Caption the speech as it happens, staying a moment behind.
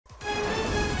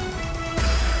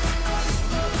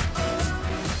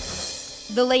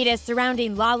The latest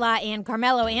surrounding Lala and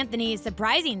Carmelo Anthony's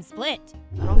surprising split.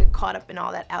 I don't get caught up in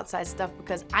all that outside stuff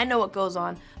because I know what goes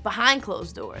on behind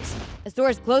closed doors. A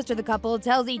source close to the couple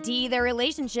tells ET their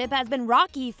relationship has been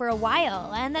rocky for a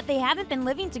while and that they haven't been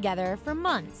living together for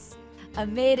months.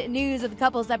 Amid news of the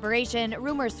couple's separation,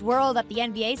 rumors swirled that the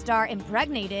NBA star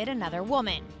impregnated another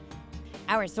woman.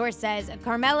 Our source says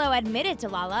Carmelo admitted to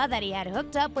Lala that he had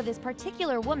hooked up with this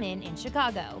particular woman in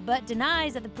Chicago, but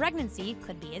denies that the pregnancy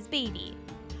could be his baby.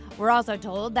 We're also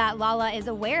told that Lala is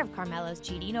aware of Carmelo's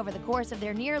cheating over the course of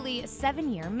their nearly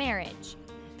 7-year marriage.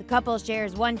 The couple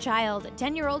shares one child,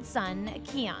 10-year-old son,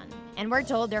 Keon, and we're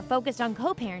told they're focused on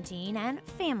co-parenting and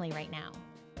family right now.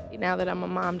 Now that I'm a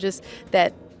mom, just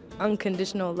that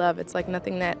unconditional love, it's like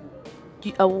nothing that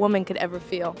a woman could ever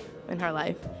feel in her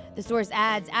life. The source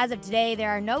adds, as of today, there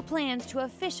are no plans to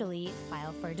officially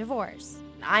file for divorce.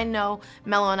 I know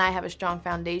Melo and I have a strong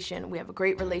foundation. We have a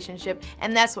great relationship,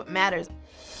 and that's what matters.